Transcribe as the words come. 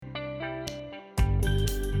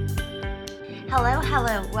Hello.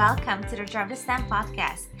 Welcome to the Drive to STEM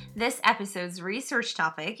podcast. This episode's research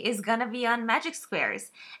topic is gonna be on magic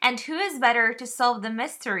squares. And who is better to solve the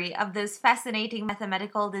mystery of those fascinating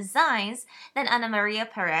mathematical designs than Ana Maria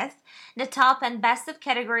Perez, the top and best of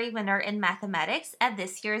category winner in mathematics at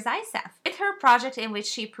this year's ISEF. With her project in which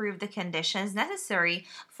she proved the conditions necessary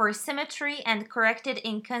for symmetry and corrected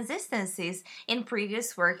inconsistencies in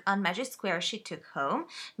previous work on magic squares, she took home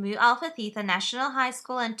Mu Alpha Theta National High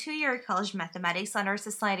School and 2-year College Mathematics Honor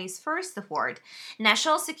Society's first award,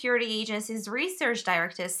 National Security Agency's Research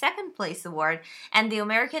Director's second place award, and the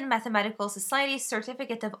American Mathematical Society's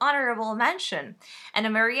Certificate of Honorable Mention. Ana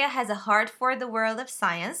Maria has a heart for the world of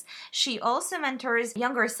science. She also mentors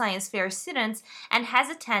younger science fair students and has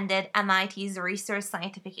attended MIT's Research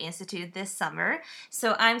Scientific Institute this summer.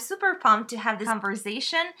 So I'm super pumped to have this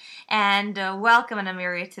conversation and welcome Ana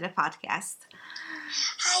Maria to the podcast.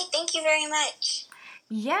 Hi, thank you very much.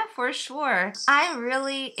 Yeah, for sure. I'm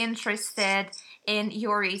really interested in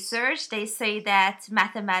your research. They say that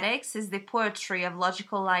mathematics is the poetry of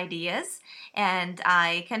logical ideas, and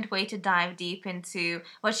I can't wait to dive deep into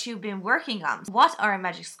what you've been working on. What are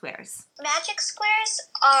magic squares? Magic squares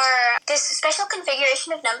are this special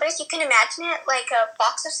configuration of numbers. You can imagine it like a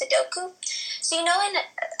box of Sudoku. So you know in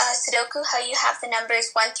Sudoku how you have the numbers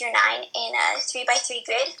 1 through 9 in a 3x3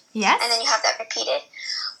 grid? Yes. And then you have that repeated.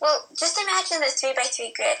 Well, just imagine the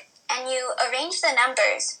 3x3 grid, and you arrange the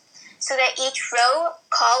numbers so that each row,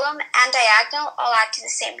 column, and diagonal all add to the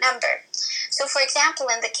same number. So for example,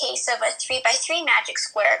 in the case of a 3x3 magic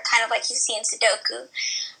square, kind of like you see in Sudoku,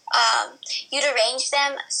 you'd arrange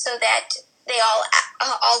them so that they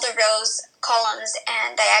all the rows, columns,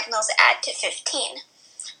 and diagonals add to 15.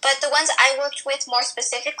 But the ones I worked with more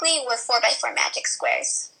specifically were 4x4 magic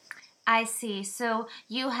squares. I see. So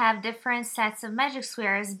you have different sets of magic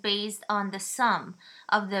squares based on the sum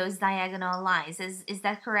of those diagonal lines. Is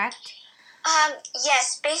that correct?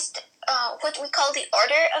 Yes, based what we call the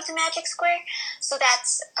order of the magic square. So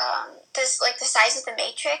that's the size of the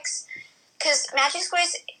matrix. Because magic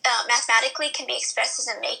squares mathematically can be expressed as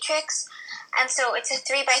a matrix. And so it's a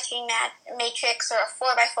 3x3 matrix or a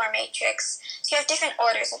 4x4 matrix. So you have different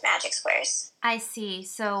orders of magic squares. I see.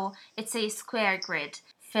 So it's a square grid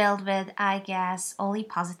filled with, I guess, only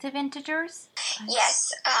positive integers?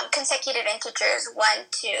 Yes, consecutive integers 1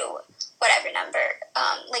 to whatever number.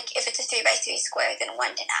 Like if it's a 3x3 square, then 1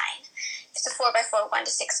 to 9. If it's a 4x4, 1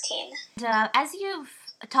 to 16. As you've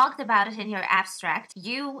talked about it in your abstract,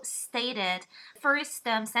 you stated first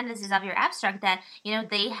sentences of your abstract that,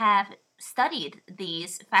 they have studied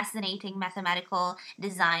these fascinating mathematical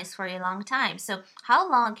designs for a long time. So how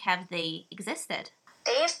long have they existed?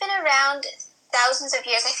 They've been around thousands of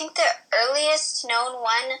years. I think the earliest known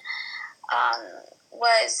one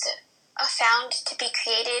was found to be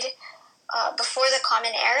created before the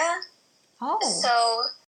Common Era. Oh. So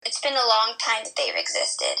it's been a long time that they've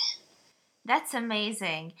existed. That's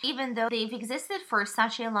amazing. Even though they've existed for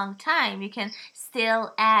such a long time, you can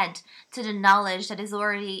still add to the knowledge that is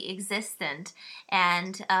already existent.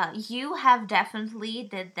 And you have definitely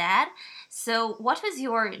did that. So what was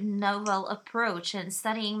your novel approach in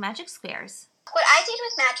studying magic squares? What I did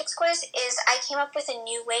with magic squares is I came up with a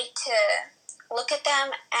new way to look at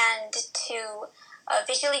them and to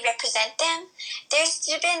visually represent them. There's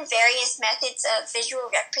been various methods of visual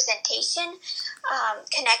representation,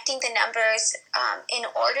 connecting the numbers in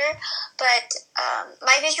order, but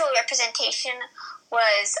my visual representation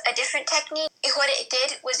was a different technique. What it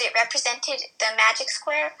did was it represented the magic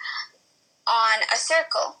square on a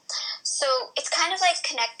circle. So it's kind of like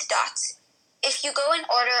connect the dots. If you go in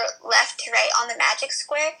order left to right on the magic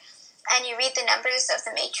square and you read the numbers of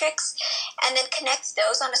the matrix and then connect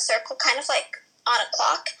those on a circle, kind of like on a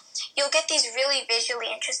clock, you'll get these really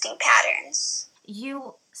visually interesting patterns.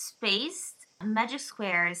 You spaced magic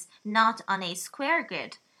squares not on a square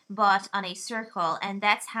grid, but on a circle, and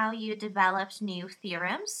that's how you developed new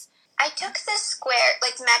theorems? I took the square,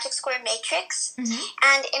 like the magic square matrix,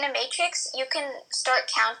 and in a matrix, you can start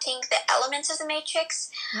counting the elements of the matrix.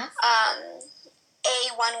 Yes.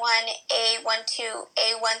 A11, A12,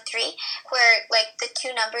 A13, where like the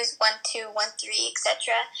two numbers 1, 2, 1, 3,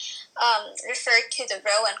 etc. Refer to the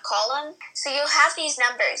row and column. So you'll have these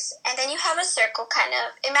numbers, and then you have a circle kind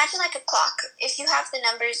of, imagine like a clock. If you have the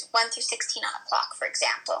numbers 1 through 16 on a clock, for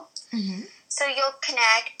example. So you'll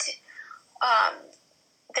connect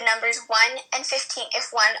the numbers 1 and 15,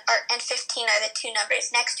 if 1 and 15 are the two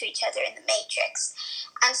numbers next to each other in the matrix.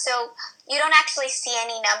 And so you don't actually see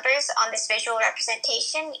any numbers on this visual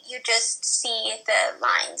representation, you just see the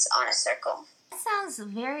lines on a circle. Sounds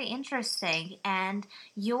very interesting. And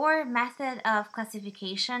your method of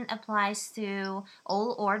classification applies to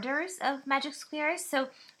all orders of magic squares. So,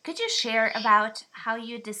 could you share about how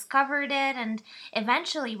you discovered it and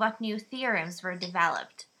eventually what new theorems were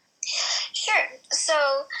developed? Sure.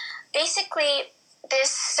 So basically, this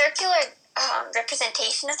circular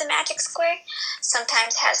representation of the magic square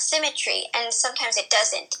sometimes has symmetry and sometimes it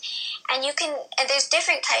doesn't. And there's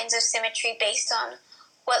different kinds of symmetry based on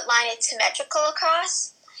what line it's symmetrical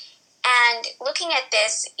across. And looking at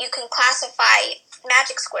this, you can classify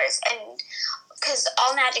magic squares, and because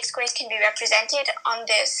all magic squares can be represented on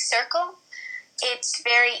this circle, it's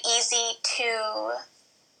very easy to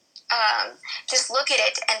just look at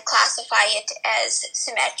it and classify it as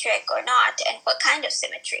symmetric or not, and what kind of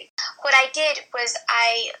symmetry. What I did was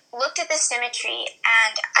I looked at the symmetry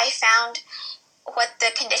and I found what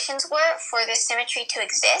the conditions were for this symmetry to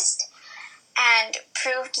exist, and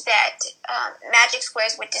proved that magic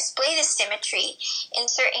squares would display this symmetry in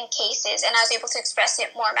certain cases, and I was able to express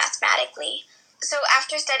it more mathematically. So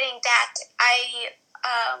after studying that, I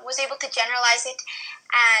was able to generalize it,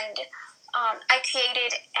 and I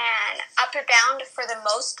created an upper bound for the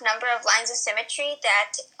most number of lines of symmetry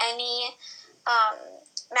that any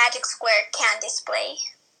magic square can display.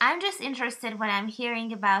 I'm just interested when I'm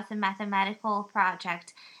hearing about the mathematical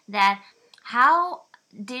project that how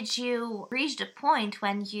did you reach the point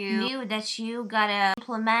when you knew that you gotta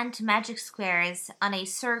implement magic squares on a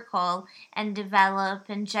circle and develop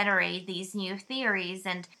and generate these new theories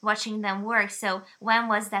and watching them work? So when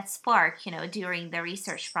was that spark, during the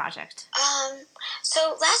research project?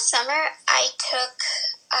 So last summer I took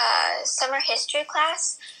a summer history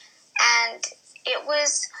class, and it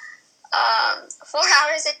was 4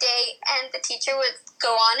 hours a day, and the teacher would go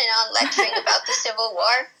on and on lecturing about the Civil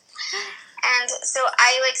War. And so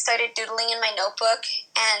I started doodling in my notebook,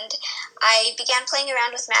 and I began playing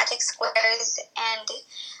around with magic squares, and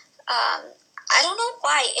I don't know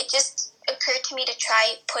why, it just occurred to me to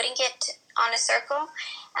try putting it on a circle,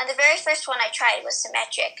 and the very first one I tried was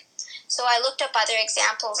symmetric. So I looked up other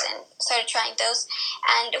examples and started trying those,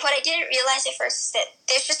 and what I didn't realize at first is that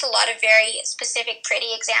there's just a lot of very specific, pretty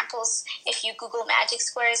examples if you Google magic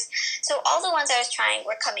squares. So all the ones I was trying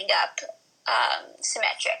were coming up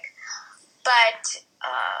symmetric. But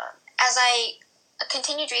as I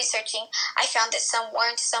continued researching, I found that some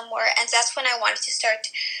weren't, some were, and that's when I wanted to start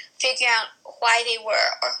figuring out why they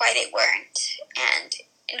were or why they weren't, and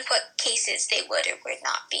in what cases they would or would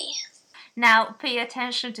not be. Now, pay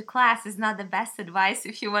attention to class is not the best advice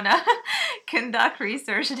if you want to conduct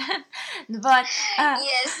research then. But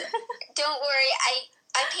yes, don't worry,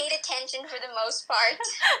 I paid attention for the most part.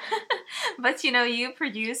 But you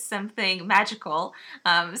produce something magical,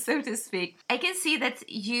 so to speak. I can see that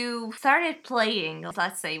you started playing,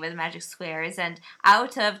 let's say, with magic squares, and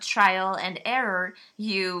out of trial and error,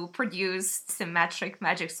 you produced symmetric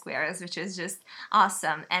magic squares, which is just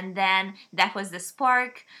awesome. And then that was the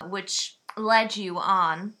spark which led you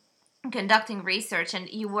on conducting research, and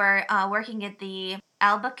you were working at the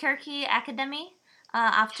Albuquerque Academy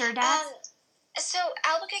after that? So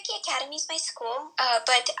Albuquerque Academy is my school,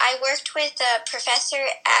 but I worked with a professor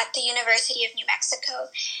at the University of New Mexico,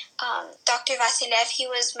 Dr. Vasilev. He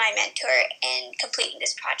was my mentor in completing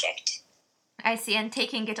this project. I see, and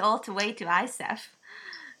taking it all the way to ISEF.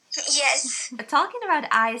 Yes. Talking about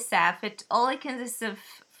ISEF, it only consists of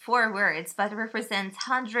 4 words, but represents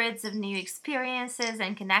hundreds of new experiences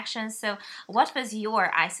and connections. So what was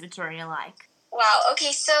your ISEF journey like? Wow,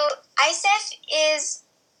 okay, so ISEF is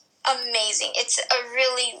amazing. It's a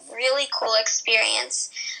really, really cool experience.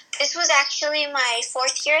 This was actually my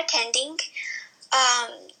 4th year attending.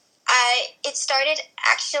 It started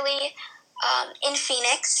actually in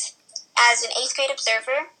Phoenix as an 8th grade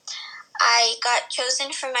observer. I got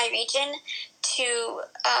chosen from my region to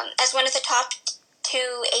as one of the top 2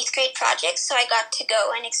 8th grade projects, so I got to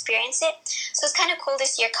go and experience it. So it's kind of cool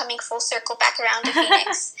this year coming full circle back around to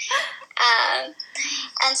Phoenix.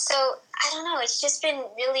 And so, I don't know, it's just been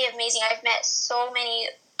really amazing. I've met so many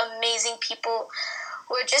amazing people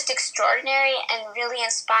who are just extraordinary and really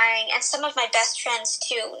inspiring, and some of my best friends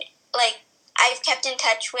too. I've kept in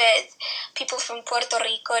touch with people from Puerto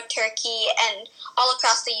Rico, Turkey, and all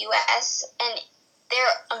across the U.S., and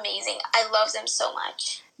they're amazing. I love them so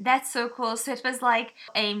much. That's so cool. So it was like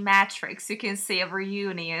a matrix, you can see, of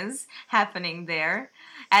reunions happening there,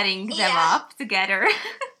 adding them up together.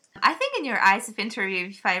 I think in your ISEF interview,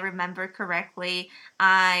 if I remember correctly,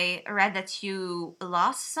 I read that you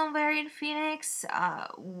lost somewhere in Phoenix.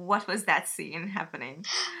 What was that scene happening?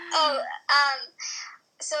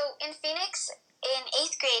 So in Phoenix, in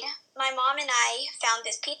 8th grade, my mom and I found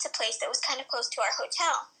this pizza place that was kind of close to our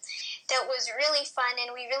hotel that was really fun,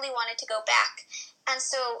 and we really wanted to go back. And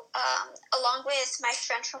so, along with my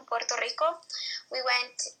friend from Puerto Rico, we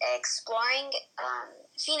went exploring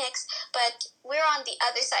Phoenix, but we're on the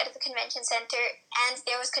other side of the convention center, and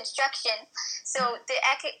there was construction, so the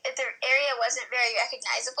area wasn't very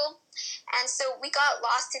recognizable. And so we got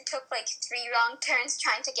lost and took like 3 wrong turns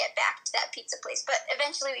trying to get back to that pizza place, but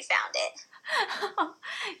eventually we found it.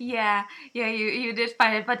 Yeah, you did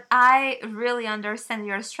find it, but I really understand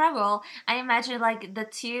your struggle. I imagine like the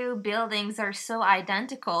two buildings are so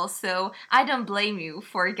identical, so I don't blame you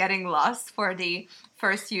for getting lost for the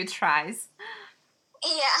first few tries.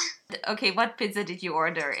 Yeah. Okay, what pizza did you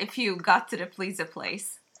order if you got to the pizza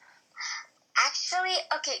place? Actually,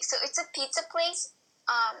 okay, so it's a pizza place,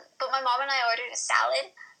 but my mom and I ordered a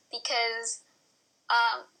salad because,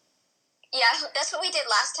 yeah, that's what we did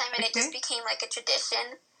last time, and it just became like a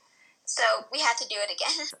tradition. So we had to do it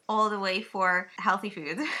again. All the way for healthy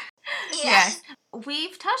food. Yeah. Yes.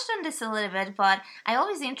 We've touched on this a little bit, but I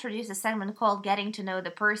always introduce a segment called Getting to Know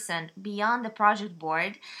the Person Beyond the Project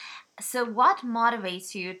Board. So what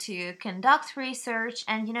motivates you to conduct research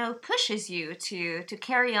and, pushes you to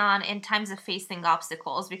carry on in times of facing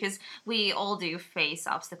obstacles? Because we all do face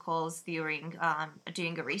obstacles during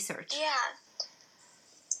doing a research. Yeah.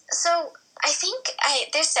 So I think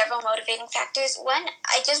there's several motivating factors. One,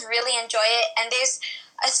 I just really enjoy it, and there's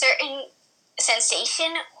a certain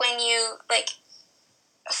sensation when you like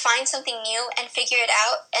find something new and figure it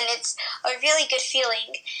out, and it's a really good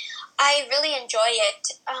feeling. I really enjoy it,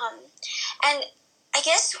 and I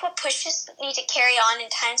guess what pushes me to carry on in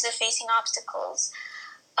times of facing obstacles,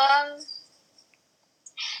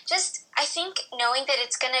 just I think knowing that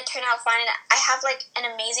it's gonna turn out fine, and I have like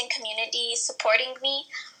an amazing community supporting me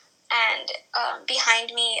and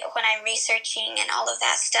behind me when I'm researching and all of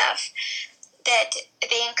that stuff, that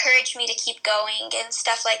they encourage me to keep going and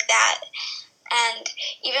stuff like that. And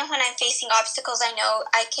even when I'm facing obstacles, I know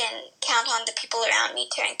I can count on the people around me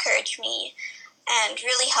to encourage me and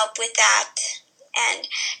really help with that. And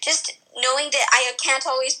just knowing that I can't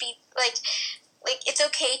always be like it's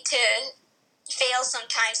okay to fail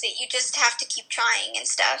sometimes, that you just have to keep trying and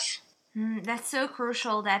stuff. That's so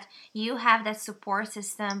crucial that you have that support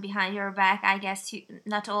system behind your back. I guess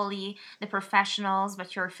not only the professionals,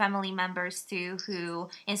 but your family members too, who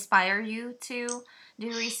inspire you to do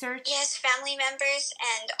research. Yes, family members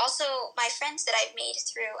and also my friends that I've made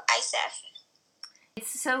through ISEF.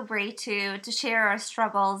 It's so great to share our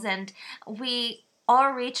struggles, and we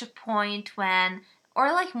all reach a point when,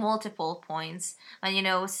 or like multiple points,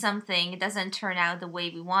 when something doesn't turn out the way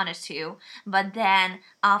we want it to, but then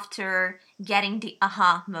after getting the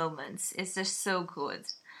aha moments, it's just so good.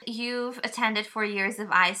 You've attended 4 years of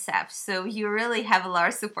ISEF, so you really have a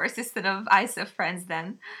large support system of ISEF friends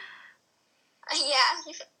then.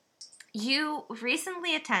 Yeah. You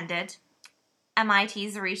recently attended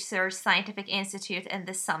MIT's Research Scientific Institute in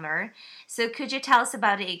the summer. So could you tell us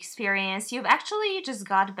about the experience? You've actually just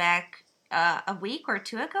got back a week or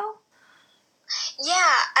 2 ago?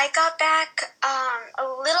 Yeah, I got back a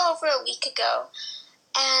little over a week ago,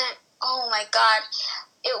 and oh my god,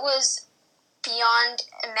 it was beyond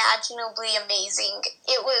imaginably amazing.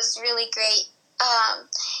 It was really great.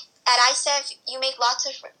 At ISEF, you make lots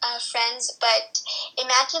of friends, but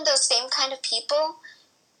imagine those same kind of people,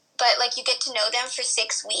 but like you get to know them for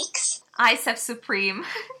 6 weeks. ISEF Supreme.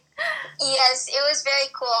 Yes, it was very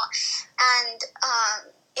cool. And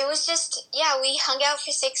it was just, yeah, we hung out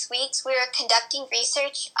for 6 weeks. We were conducting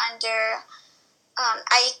research under,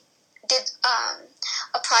 I did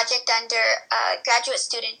a project under a graduate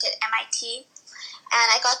student at MIT. And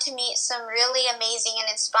I got to meet some really amazing and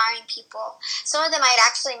inspiring people. Some of them I'd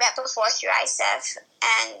actually met before through ISEF.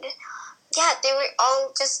 And yeah, they were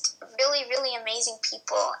all just really, really amazing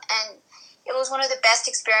people. And it was one of the best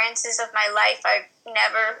experiences of my life. I've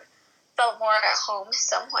never felt more at home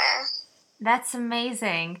somewhere. That's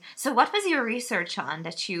amazing. So what was your research on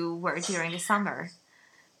that you were during the summer?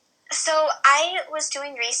 So I was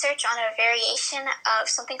doing research on a variation of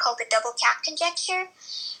something called the double cap conjecture.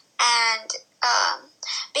 And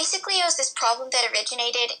basically it was this problem that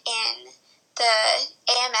originated in the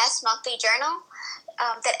AMS Monthly Journal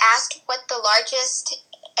that asked what the largest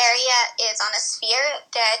area is on a sphere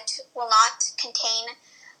that will not contain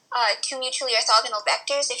 2 mutually orthogonal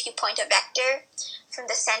vectors if you point a vector from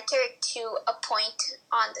the center to a point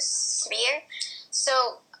on the sphere.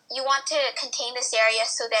 So you want to contain this area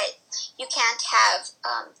so that you can't have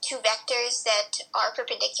 2 vectors that are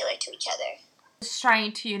perpendicular to each other. Just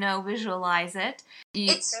trying to, visualize it.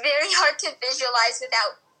 It's very hard to visualize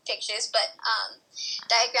without pictures, but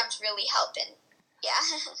diagrams really help, and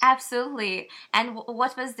yeah. Absolutely. And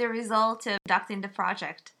what was the result of conducting the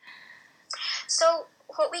project? So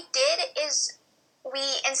what we did is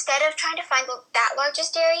instead of trying to find that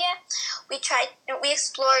largest area, we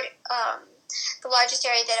explored the largest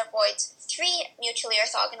area that avoids 3 mutually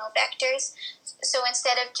orthogonal vectors. So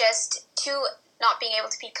instead of just 2 not being able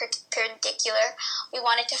to be perpendicular, we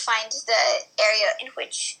wanted to find the area in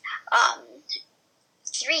which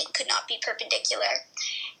 3 could not be perpendicular.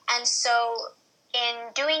 And so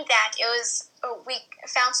in doing that, we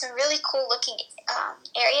found some really cool looking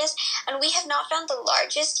areas, and we have not found the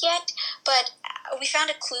largest yet, but we found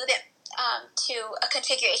a clue that to a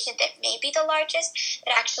configuration that may be the largest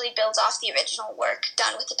that actually builds off the original work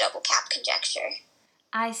done with the double cap conjecture.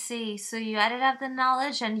 I see. So you added up the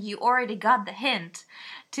knowledge and you already got the hint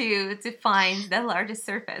to find the largest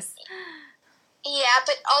surface. Yeah,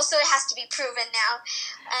 but also it has to be proven now,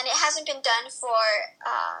 and it hasn't been done for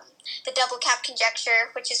the double cap conjecture,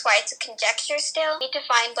 which is why it's a conjecture still. We need to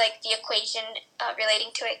find like the equation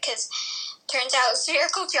relating to it, because turns out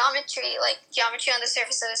spherical geometry, like geometry on the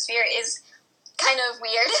surface of the sphere, is kind of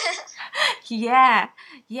weird. Yeah,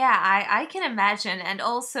 I can imagine. And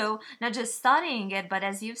also, not just studying it, but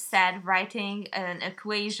as you've said, writing an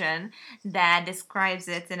equation that describes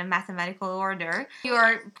it in a mathematical order. You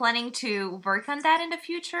are planning to work on that in the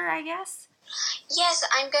future, I guess? Yes,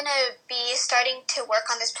 I'm going to be starting to work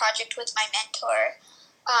on this project with my mentor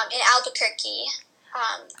in Albuquerque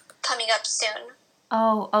coming up soon.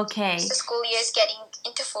 Oh, okay. The school year is getting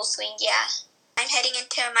into full swing, yeah. I'm heading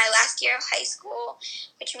into my last year of high school,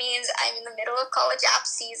 which means I'm in the middle of college app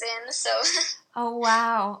season, so... Oh,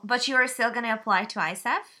 wow. But you're still going to apply to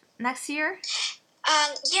ISEF next year?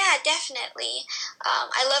 Yeah, definitely.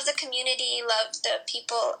 I love the community, love the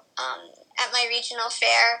people at my regional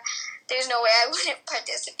fair. There's no way I wouldn't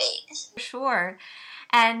participate. Sure.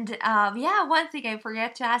 And one thing I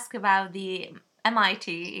forgot to ask about the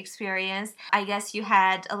MIT experience. I guess you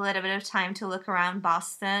had a little bit of time to look around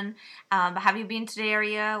Boston. Have you been to the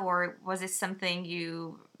area, or was it something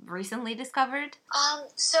you recently discovered?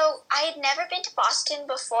 So I had never been to Boston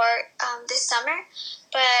before this summer,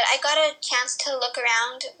 but I got a chance to look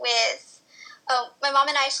around with my mom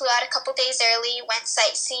and I flew out a couple days early, went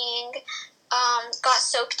sightseeing, got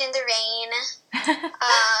soaked in the rain.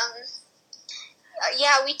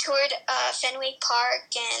 We toured Fenway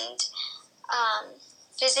Park and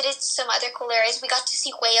visited some other cool areas. We got to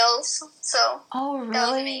see whales, so oh, really?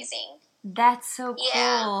 That was amazing. That's so cool.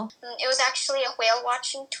 Yeah, it was actually a whale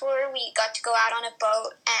watching tour. We got to go out on a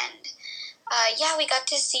boat and we got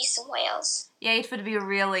to see some whales. Yeah, it would be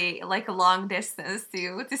really like a long distance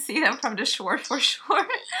to see them from the shore for sure.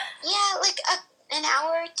 Yeah, like an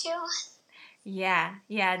hour or 2. Yeah,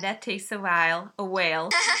 that takes a while. A whale.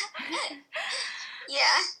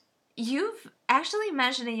 Yeah. You've actually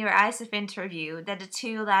mentioned in your ISEF interview that the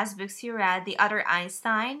 2 last books you read, The Other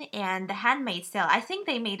Einstein and The Handmaid's Tale, I think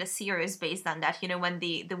they made a series based on that, when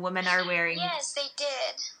the women are wearing... Yes, they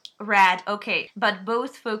did. Red, okay. But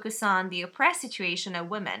both focus on the oppressed situation of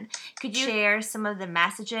women. Could you share some of the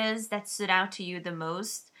messages that stood out to you the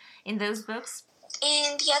most in those books?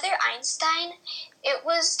 In The Other Einstein, it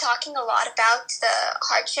was talking a lot about the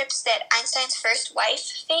hardships that Einstein's first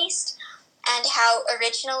wife faced, and how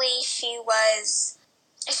originally she was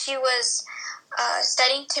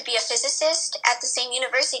studying to be a physicist at the same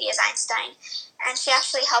university as Einstein, and she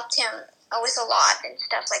actually helped him with a lot and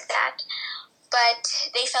stuff like that. But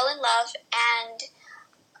they fell in love, and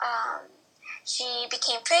she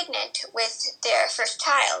became pregnant with their first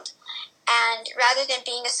child. And rather than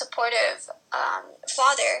being a supportive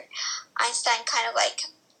father, Einstein kind of like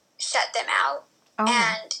shut them out. Oh.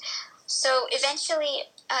 And so eventually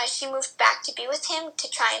she moved back to be with him to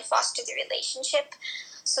try and foster the relationship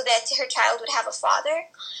so that her child would have a father.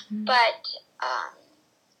 Mm-hmm. But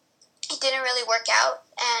it didn't really work out,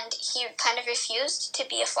 and he kind of refused to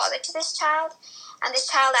be a father to this child. And this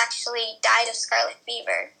child actually died of scarlet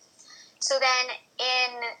fever. So then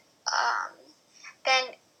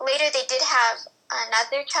later they did have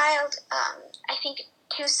another child, I think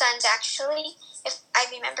 2 sons actually, if I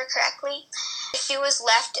remember correctly. She was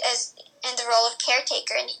left as in the role of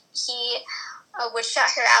caretaker, and he would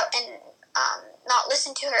shut her out and not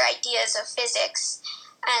listen to her ideas of physics,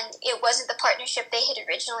 and it wasn't the partnership they had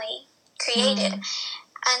originally created.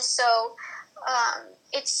 And so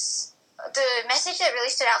it's the message that really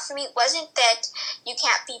stood out for me wasn't that you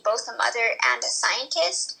can't be both a mother and a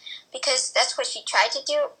scientist, because that's what she tried to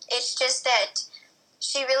do. It's just that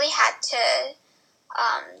she really had to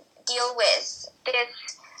deal with this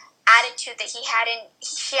attitude that he had, and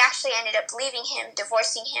she actually ended up leaving him,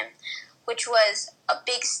 divorcing him, which was a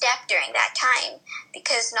big step during that time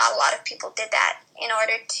because not a lot of people did that in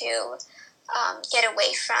order to get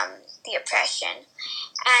away from the oppression.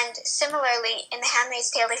 And similarly, in The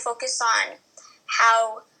Handmaid's Tale, they focus on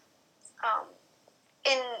how,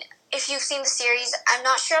 if you've seen the series, I'm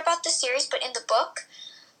not sure about the series, but in the book,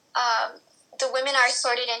 the women are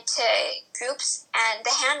sorted into groups, and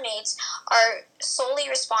the handmaids are solely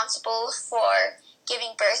responsible for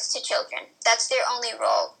giving birth to children. That's their only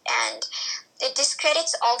role, and it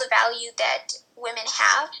discredits all the value that women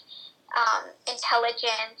have,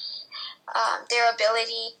 intelligence, their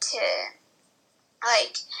ability to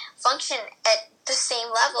function at the same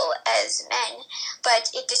level as men,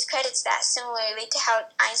 but it discredits that similarly to how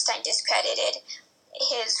Einstein discredited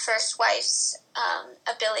his first wife's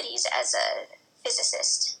abilities as a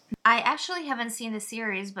physicist. I actually haven't seen the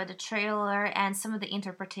series, but the trailer and some of the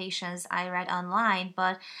interpretations I read online,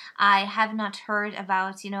 but I have not heard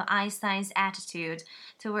about, Einstein's attitude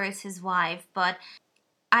towards his wife. But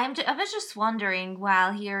I was just wondering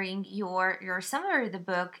while hearing your summary of the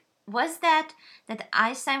book, was that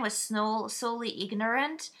Einstein was solely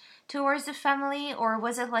ignorant towards the family, or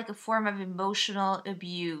was it like a form of emotional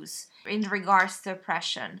abuse in regards to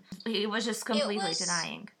oppression? He was just completely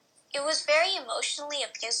denying. It was very emotionally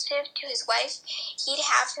abusive to his wife. He'd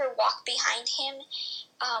have her walk behind him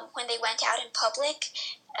when they went out in public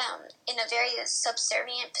in a very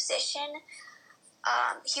subservient position.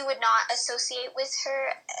 He would not associate with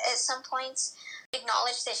her at some points,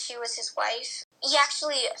 acknowledge that she was his wife. He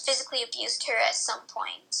actually physically abused her at some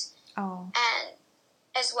point. Oh. And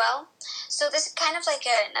as well. So this is kind of like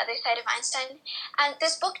another side of Einstein. And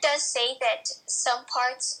this book does say that some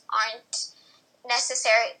parts aren't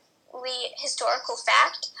necessarily historical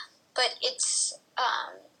fact, but it's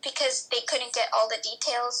because they couldn't get all the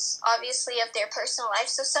details, obviously, of their personal life.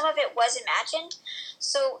 So some of it was imagined.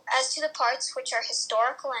 So as to the parts which are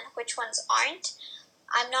historical and which ones aren't,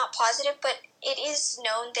 I'm not positive, but it is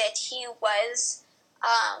known that he was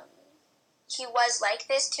like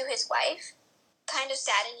this to his wife. Kind of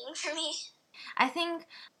saddening for me. I think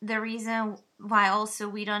the reason why also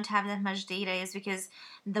we don't have that much data is because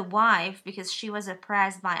the wife, because she was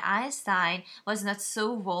oppressed by Einstein, was not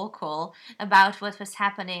so vocal about what was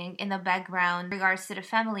happening in the background in regards to the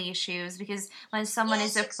family issues, because when someone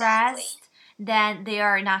is oppressed, then they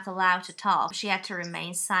are not allowed to talk. She had to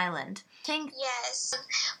remain silent. Yes,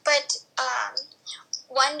 but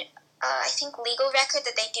one, I think, legal record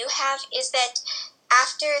that they do have is that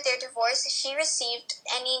after their divorce, she received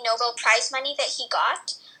any Nobel Prize money that he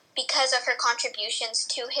got because of her contributions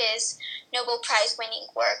to his Nobel Prize winning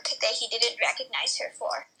work that he didn't recognize her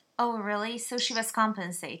for. Oh, really? So she was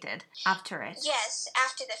compensated after it? Yes,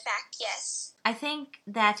 after the fact, yes. I think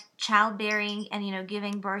that childbearing and,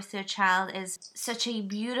 giving birth to a child is such a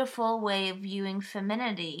beautiful way of viewing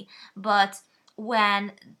femininity. But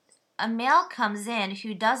when a male comes in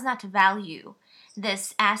who does not value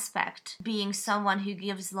this aspect, being someone who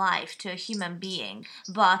gives life to a human being,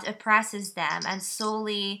 but oppresses them and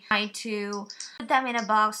solely try to put them in a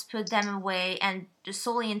box, put them away, and just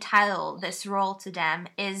solely entitle this role to them,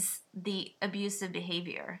 is the abusive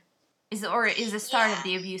behavior. Is the start of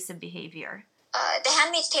the abusive behavior. The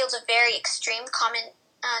Handmaid's Tale is a very extreme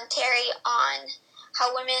commentary on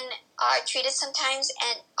how women are treated sometimes,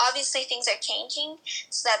 and obviously things are changing,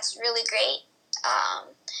 so that's really great.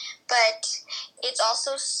 But it's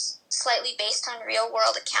also slightly based on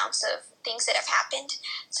real-world accounts of things that have happened.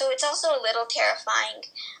 So it's also a little terrifying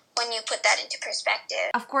when you put that into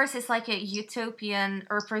perspective. Of course, it's like a utopian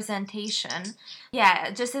representation.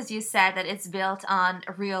 Yeah, just as you said, that it's built on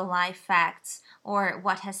real-life facts or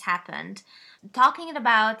what has happened. Talking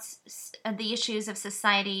about the issues of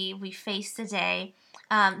society we face today,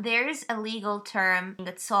 there's a legal term,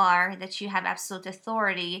 the tsar, that you have absolute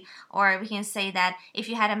authority, or we can say that if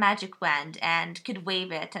you had a magic wand and could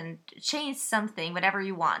wave it and change something, whatever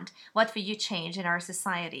you want, what would you change in our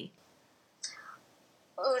society?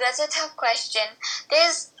 Ooh, that's a tough question.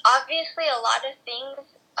 There's obviously a lot of things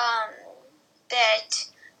that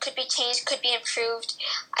could be changed, could be improved.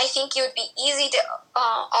 I think it would be easy to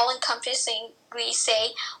all-encompassingly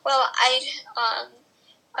say, well, I'd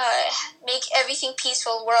make everything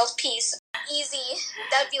peaceful, world peace. Easy.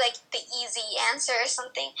 That would be like the easy answer or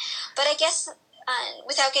something. But I guess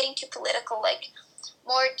without getting too political,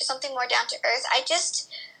 something more down to earth, I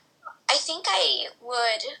think I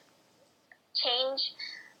would change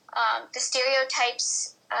the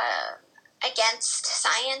stereotypes against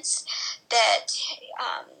science that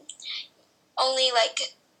only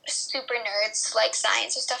super nerds like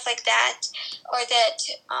science or stuff like that, or that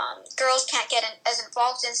girls can't get as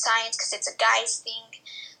involved in science because it's a guy's thing.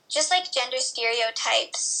 Just like gender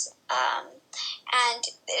stereotypes and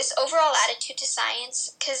this overall attitude to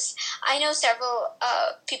science, because I know several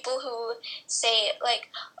people who say like,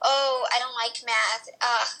 oh, I don't like math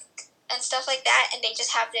and stuff like that, and they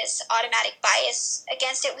just have this automatic bias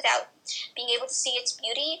against it without being able to see its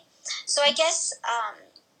beauty. So I guess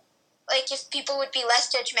like if people would be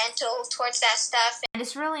less judgmental towards that stuff. And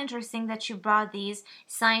it's really interesting that you brought these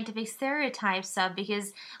scientific stereotypes up,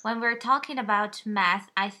 because when we're talking about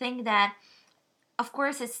math, I think that, of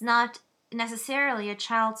course, it's not necessarily a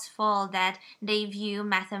child's fault that they view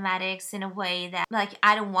mathematics in a way that, like,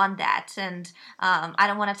 I don't want that, and I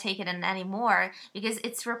don't want to take it in anymore, because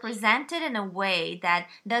it's represented in a way that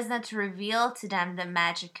does not reveal to them the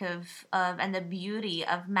magic of and the beauty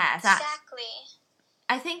of math. Exactly.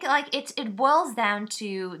 I think like it boils down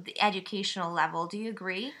to the educational level. Do you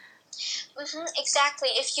agree? Exactly.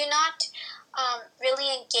 If you're not really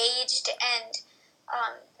engaged and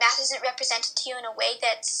math isn't represented to you in a way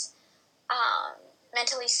that's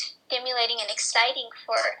mentally stimulating and exciting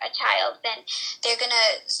for a child, then they're going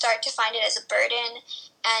to start to find it as a burden.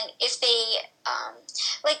 And if they,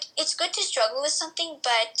 like, it's good to struggle with something,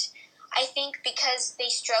 but I think because they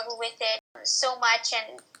struggle with it so much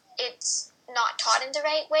and it's not taught in the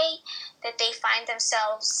right way, that they find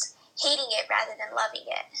themselves hating it rather than loving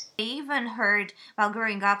it. I even heard while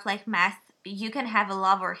growing up, like, math, you can have a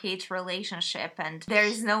love or hate relationship, and there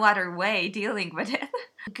is no other way dealing with it.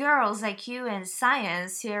 Girls like you in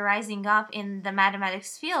science who are rising up in the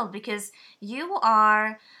mathematics field, because you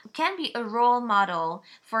can be a role model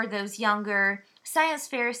for those younger science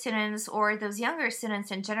fair students or those younger students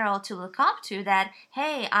in general to look up to, that,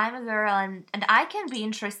 hey, I'm a girl and I can be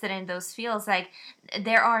interested in those fields. Like,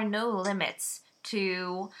 there are no limits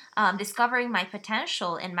to discovering my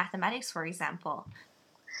potential in mathematics, for example.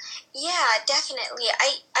 Yeah, definitely.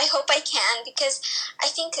 I hope I can, because I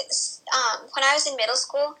think when I was in middle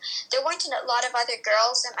school, there weren't a lot of other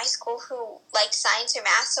girls at my school who liked science or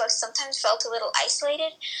math, so I sometimes felt a little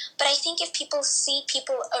isolated. But I think if people see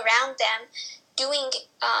people around them doing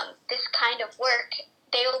this kind of work,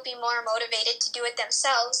 they will be more motivated to do it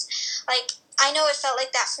themselves. Like, I know it felt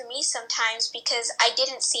like that for me sometimes, because I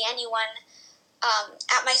didn't see anyone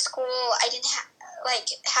at my school. I didn't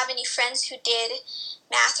have any friends who did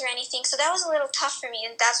math or anything, so that was a little tough for me,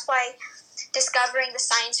 and that's why discovering the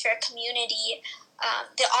science fair community,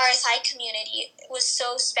 the RSI community, was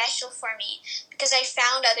so special for me, because I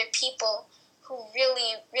found other people who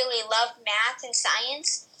really, really loved math and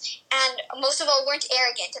science, and most of all weren't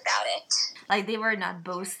arrogant about it. Like, they were not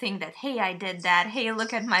boasting that, hey, I did that, hey,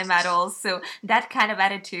 look at my medals. So that kind of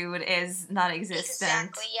attitude is non-existent.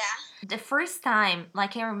 Exactly, yeah. The first time,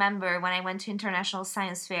 like, I remember when I went to International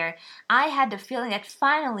Science Fair, I had the feeling that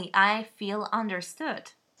finally I feel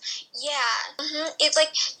understood. Yeah. It's like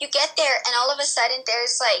you get there and all of a sudden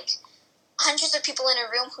there's like hundreds of people in a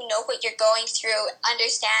room who know what you're going through,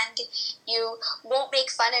 understand you, won't make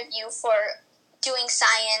fun of you for doing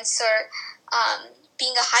science or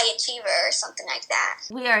being a high achiever or something like that.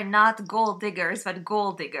 We are not gold diggers, but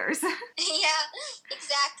gold diggers. Yeah,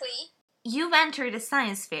 exactly. You've entered the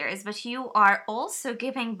science fairs, but you are also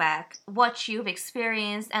giving back what you've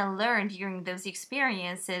experienced and learned during those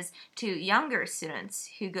experiences to younger students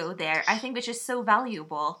who go there, I think, which is so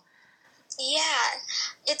valuable. Yeah,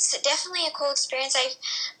 it's definitely a cool experience. I've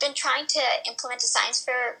been trying to implement a science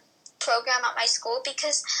fair program at my school,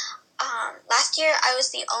 because last year I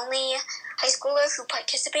was the only high schooler who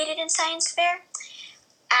participated in science fair.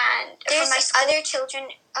 And there's other children,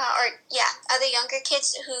 other younger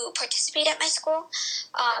kids who participate at my school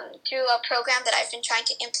through a program that I've been trying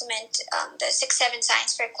to implement, the 6-7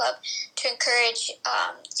 Science Fair Club, to encourage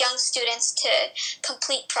young students to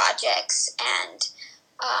complete projects and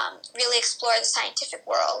really explore the scientific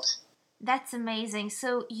world. That's amazing.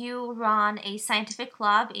 So you run a scientific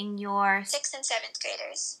club in your 6th and 7th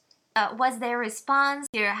graders. Was their response?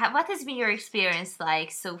 What has been your experience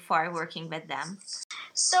like so far working with them?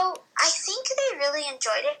 So I think they really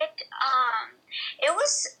enjoyed it. It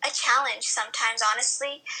was a challenge sometimes,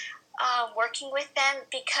 honestly, working with them,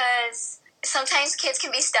 because sometimes kids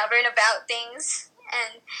can be stubborn about things.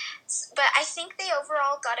 But I think they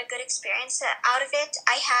overall got a good experience out of it.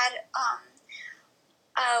 I had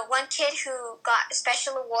one kid who got a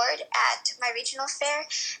special award at my regional fair,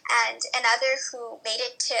 and another who made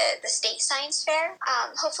it to the state science fair.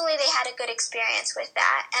 Hopefully they had a good experience with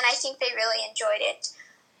that, and I think they really enjoyed it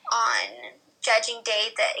on judging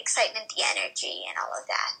day, the excitement, the energy, and all of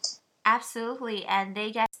that. Absolutely, and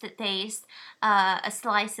they get to taste a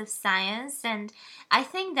slice of science. And I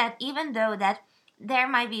think that even though that there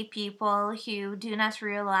might be people who do not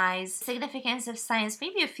realize significance of science,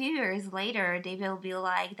 maybe a few years later they will be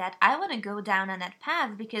like that, I want to go down on that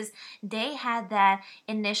path because they had that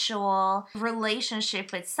initial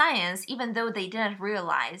relationship with science, even though they didn't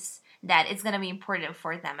realize that it's going to be important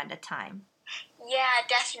for them at the time. Yeah,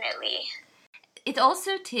 definitely. It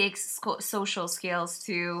also takes social skills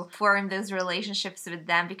to form those relationships with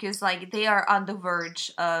them, because like they are on the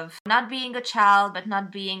verge of not being a child but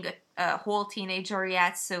not being a whole teenager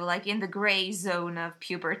yet, so like in the gray zone of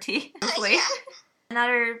puberty. Yeah.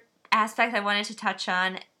 Another aspect I wanted to touch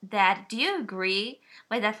on, that do you agree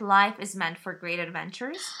with that life is meant for great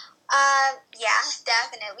adventures? Yeah,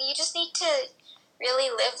 definitely. You just need to really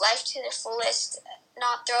live life to the fullest,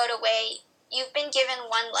 not throw it away. You've been given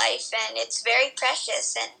one life, and it's very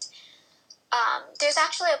precious. And there's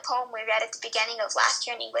actually a poem we read at the beginning of last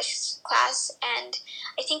year in English class, and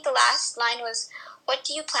I think the last line was, "What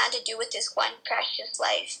do you plan to do with this one precious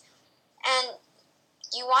life?" And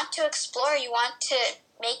you want to explore. You want to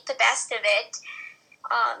make the best of it.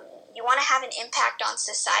 You want to have an impact on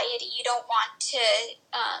society. You don't want to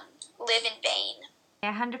live in vain. I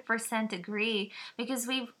 100% agree, because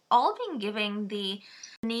we've all been given the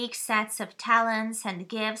unique sets of talents and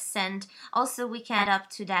gifts, and also we can add up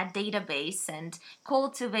to that database and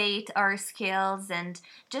cultivate our skills and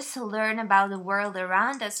just learn about the world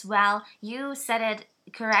around us. Well, you said it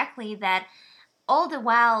correctly that all the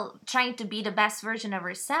while trying to be the best version of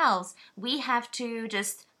ourselves, we have to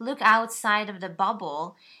just look outside of the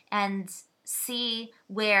bubble and see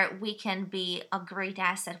where we can be a great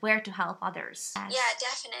asset, where to help others. Yeah,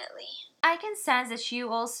 definitely. I can sense that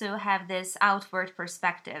you also have this outward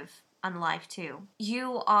perspective on life too.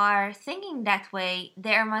 You are thinking that way,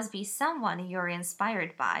 there must be someone you're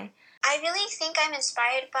inspired by. I really think I'm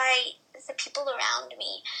inspired by the people around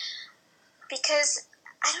me because,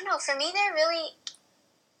 I don't know, for me, they're really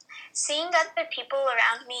seeing other people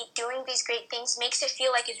around me doing these great things makes it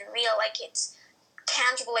feel like it's real, like it's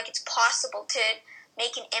tangible, like it's possible to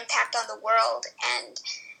make an impact on the world and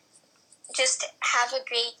just have a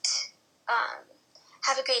great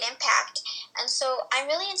impact. And so I'm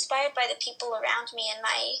really inspired by the people around me in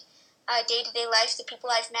my day-to-day life, the people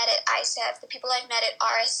I've met at ISEF, the people I've met at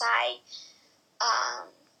RSI,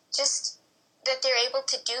 just that they're able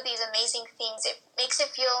to do these amazing things. It makes it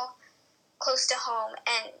feel close to home,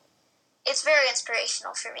 and it's very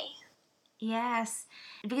inspirational for me. Yes,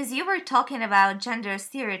 because you were talking about gender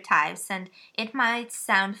stereotypes, and it might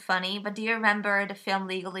sound funny, but do you remember the film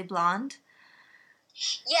Legally Blonde?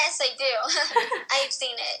 Yes, I do. I've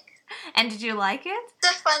seen it. And did you like it?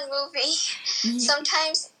 It's a fun movie.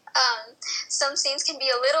 Sometimes some scenes can be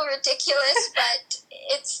a little ridiculous, but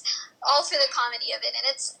it's all for the comedy of it, and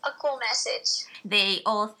it's a cool message. They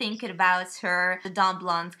all think about her, the dumb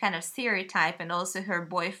blonde kind of stereotype, and also her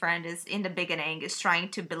boyfriend is in the beginning is trying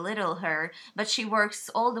to belittle her, but she works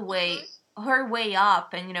all the way her way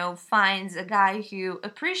up and finds a guy who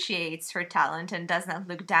appreciates her talent and does not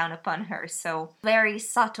look down upon her. So very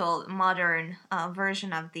subtle modern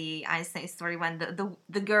version of the Einstein story, when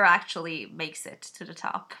the girl actually makes it to the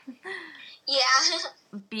top. Yeah.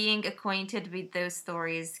 Being acquainted with those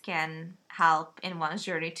stories can help in one's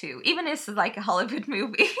journey too, even if it's like a Hollywood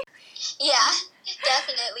movie. Yeah,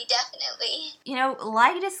 definitely.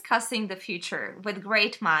 Like discussing the future with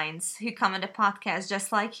great minds who come on the podcast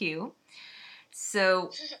just like you.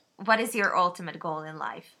 So, what is your ultimate goal in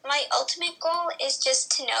life? My ultimate goal is just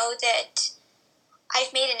to know that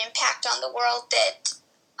I've made an impact on the world, that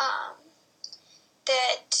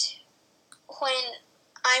when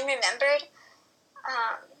I'm remembered,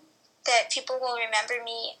 that people will remember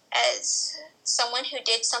me as someone who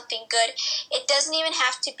did something good. It doesn't even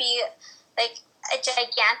have to be like a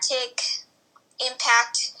gigantic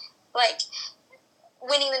impact, like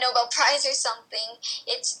winning the Nobel Prize or something.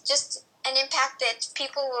 It's just an impact that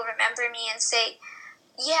people will remember me and say,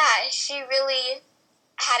 yeah, she really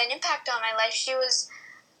had an impact on my life. She was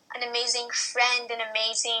an amazing friend, an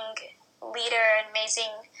amazing leader, an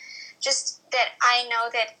amazing, just that I know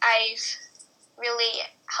that I've really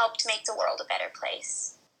helped make the world a better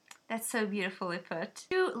place. That's so beautifully put.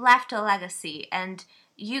 You left a legacy and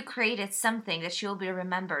you created something that you'll be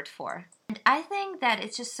remembered for. And I think that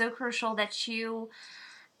it's just so crucial that you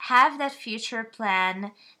have that future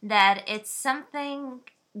plan, that it's something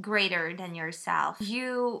greater than yourself.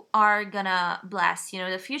 You are gonna bless,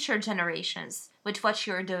 the future generations with what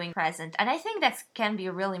you're doing present. And I think that can be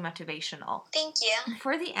really motivational. Thank you.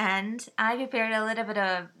 For the end, I prepared a little bit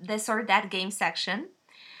of this or that game section.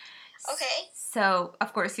 Okay. So,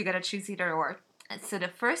 of course, you gotta choose either or. So the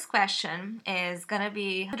first question is gonna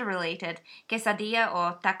be food related. Quesadilla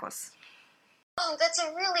or tacos? Oh, that's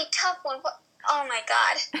a really tough one. Oh my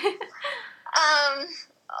god.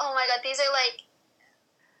 Oh my god, these are like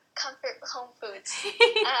comfort home foods.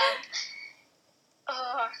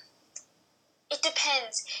 Uh, it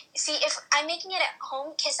depends. See, if I'm making it at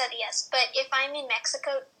home, quesadillas. But if I'm in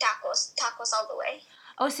Mexico, tacos. Tacos all the way.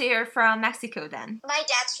 Oh, so you're from Mexico then? My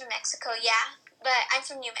dad's from Mexico, yeah. But I'm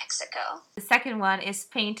from New Mexico. The second one is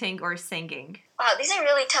painting or singing. Wow, these are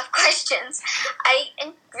really tough questions. I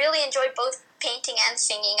really enjoy both painting and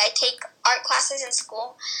singing. I take art classes in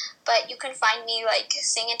school, but you can find me like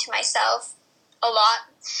singing to myself a lot.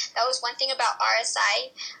 That was one thing about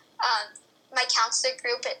RSI. My counselor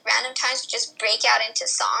group at random times would just break out into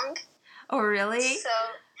song. Oh, really? So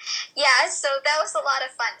that was a lot of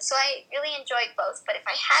fun. So I really enjoyed both, but if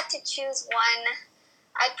I had to choose one,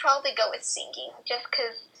 I'd probably go with singing, just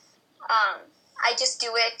because I just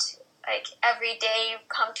do it like every day,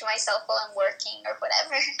 come to myself while I'm working or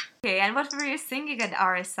whatever. Okay, and what were you singing at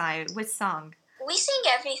RSI? Which song? We sing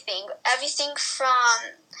everything from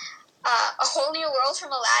A Whole New World from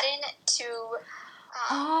Aladdin to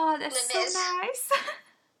oh, that's Les so Mis. nice.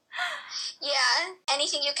 Yeah,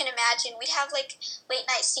 anything you can imagine. We'd have like late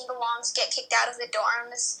night sing-alongs, get kicked out of the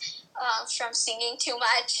dorms from singing too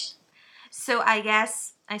much. So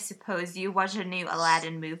I suppose you watched a new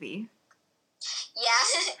Aladdin movie.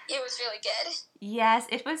 Yeah, it was really good. Yes,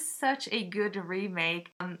 it was such a good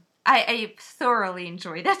remake. I thoroughly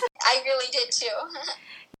enjoyed it. I really did too.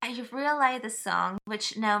 I really like the song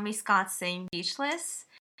which Naomi Scott sang, Speechless,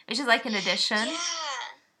 which is like an addition. Yeah,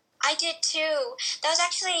 I did too. That was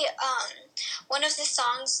actually one of the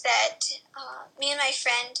songs that me and my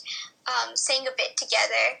friend sang a bit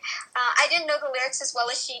together. I didn't know the lyrics as well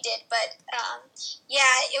as she did, but yeah,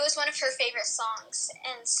 it was one of her favorite songs,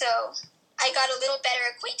 and so I got a little better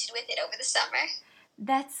acquainted with it over the summer.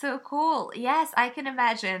 That's so cool. Yes, I can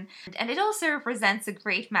imagine. And it also represents a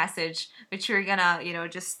great message, which we're gonna,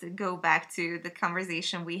 just go back to the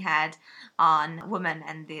conversation we had on women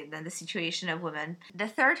and the situation of women. The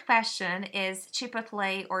third question is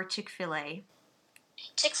Chipotle or Chick-fil-A?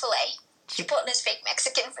 Chick-fil-A. Chipotle is fake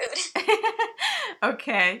Mexican food.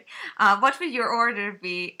 Okay. What would your order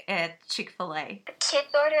be at Chick-fil-A? A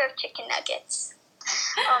kid's order of chicken nuggets.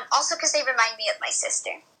 Also because they remind me of my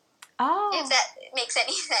sister. Oh. If that makes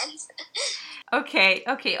any sense. Okay.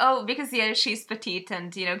 Oh, because she's petite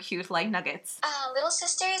and, cute like nuggets. Little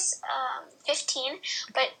sister's 15,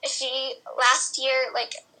 but she last year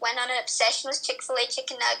went on an obsession with Chick-fil-A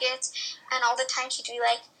chicken nuggets, and all the time she'd be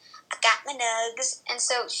like, I got my nugs, and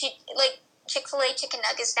so she Chick-fil-A chicken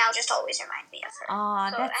nuggets now just always remind me of her. Aw,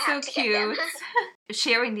 so that's so cute.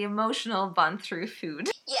 Sharing the emotional bond through food.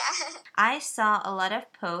 Yeah. I saw a lot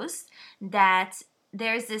of posts that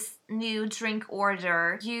there's this new drink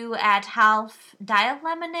order. You add half diet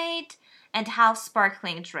lemonade and half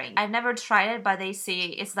sparkling drink. I've never tried it, but they say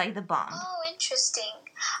it's like the bomb. Oh, interesting.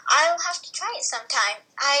 I'll have to try it sometime.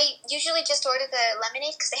 I usually just order the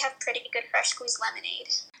lemonade because they have pretty good fresh squeezed lemonade.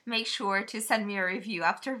 Make sure to send me a review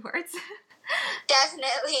afterwards.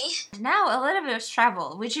 Definitely. Now, a little bit of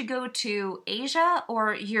travel. Would you go to Asia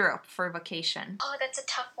or Europe for vacation? Oh, that's a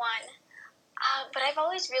tough one. But I've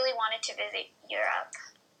always really wanted to visit Europe.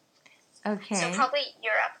 Okay. So probably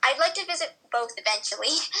Europe. I'd like to visit both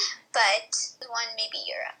eventually, but one maybe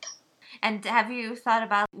Europe. And have you thought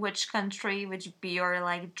about which country would be your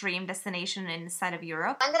dream destination inside of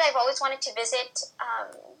Europe? One that I've always wanted to visit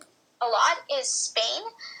a lot is Spain.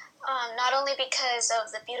 Not only because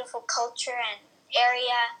of the beautiful culture and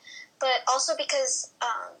area, but also because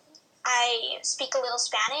I speak a little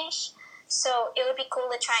Spanish. So it would be cool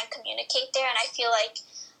to try and communicate there, and I feel like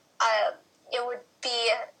it would be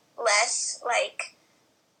less like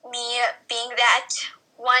me being that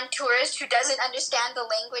one tourist who doesn't understand the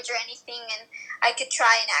language or anything, and I could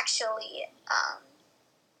try and actually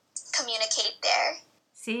communicate there.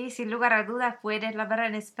 Sí, sin lugar a dudas puedes hablar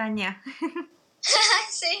en España.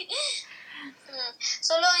 Sí.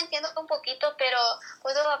 Solo entiendo un poquito, pero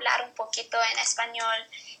puedo hablar un poquito en español.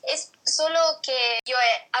 Es solo que yo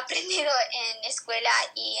he aprendido en escuela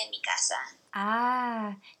y en mi casa.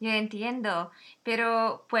 Ah, yo entiendo.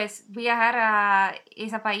 Pero pues viajar a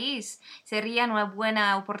ese país sería una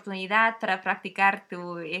buena oportunidad para practicar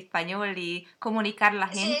tu español y comunicar a la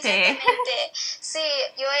gente. Sí, exactamente. Sí,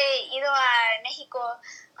 yo he ido a México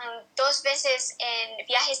 2 veces en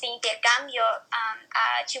viajes de intercambio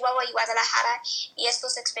a Chihuahua y Guadalajara, y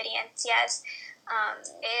estas experiencias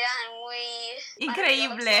eran muy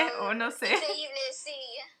increíble, o no sé. Increíble, sí.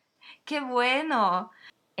 ¡Qué bueno!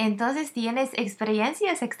 Entonces tienes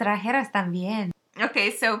experiencias extranjeras también.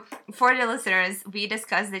 Okay, so for the listeners, we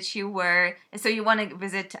discussed that you want to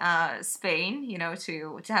visit Spain,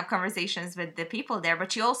 to have conversations with the people there,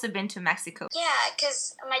 but you also been to Mexico. Yeah,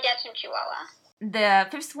 because my dad's from Chihuahua. The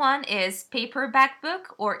fifth one is paperback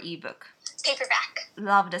book or ebook? Paperback.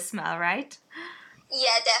 Love the smell, right?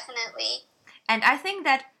 Yeah, definitely. And I think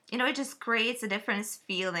that, it just creates a different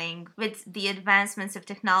feeling. With the advancements of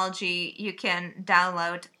technology, you can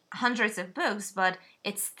download hundreds of books, but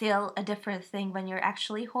it's still a different thing when you're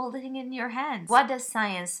actually holding it in your hands. What does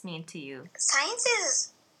science mean to you? Science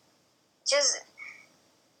is just,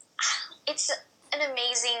 it's an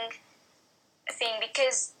amazing thing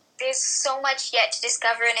because there's so much yet to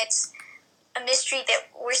discover, and it's a mystery that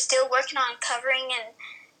we're still working on uncovering, and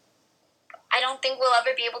I don't think we'll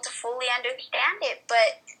ever be able to fully understand it,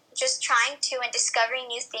 but just trying to and discovering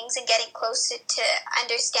new things and getting closer to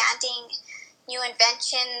understanding new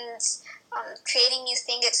inventions, creating new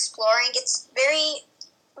things, exploring. It's very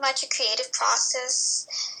much a creative process,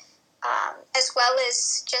 as well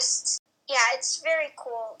as just, it's very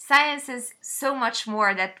cool. Science is so much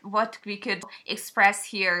more than what we could express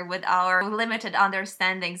here with our limited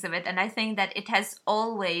understandings of it, and I think that it has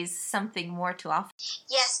always something more to offer.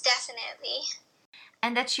 Yes, definitely.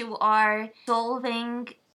 And that you are solving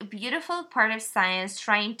a beautiful part of science,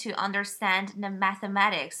 trying to understand the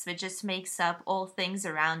mathematics, which just makes up all things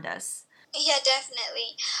around us. Yeah,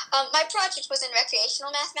 definitely. My project was in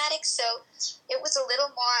recreational mathematics, so it was a little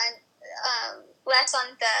more less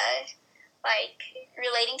on the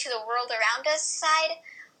relating to the world around us side,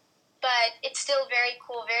 but it's still very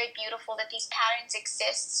cool, very beautiful that these patterns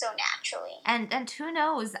exist so naturally. And who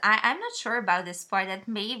knows? I'm not sure about this part, that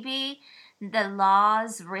maybe the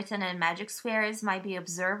laws written in magic squares might be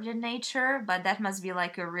observed in nature, but that must be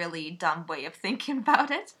like a really dumb way of thinking about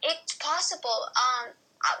it. It's possible.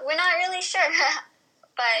 We're not really sure,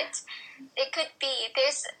 but it could be.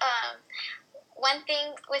 There's one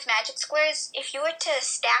thing with magic squares, if you were to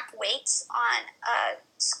stack weights on a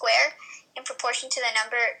square in proportion to the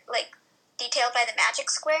number, detailed by the magic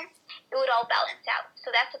square, it would all balance out. So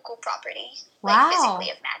that's a cool property, physically,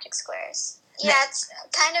 of magic squares. Yeah, it's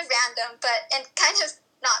kind of random, and kind of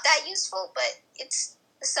not that useful, but it's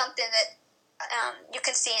something that you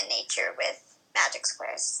can see in nature with magic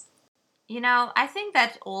squares. I think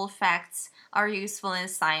that all facts are useful in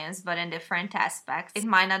science, but in different aspects. It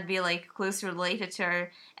might not be closely related to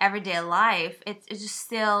our everyday life. It just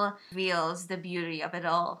still reveals the beauty of it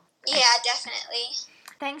all. Yeah, definitely.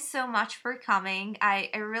 Thanks so much for coming.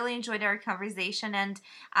 I really enjoyed our conversation, and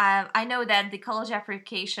I know that the college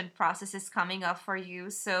application process is coming up for you,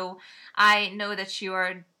 so I know that you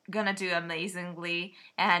are gonna do amazingly,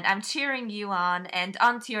 and I'm cheering you on, and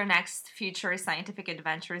on to your next future scientific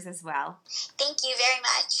adventures as well. Thank you very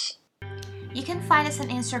much. You can find us on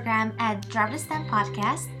Instagram at Drop the STEM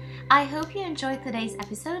Podcast. I hope you enjoyed today's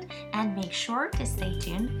episode, and make sure to stay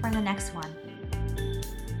tuned for the next one.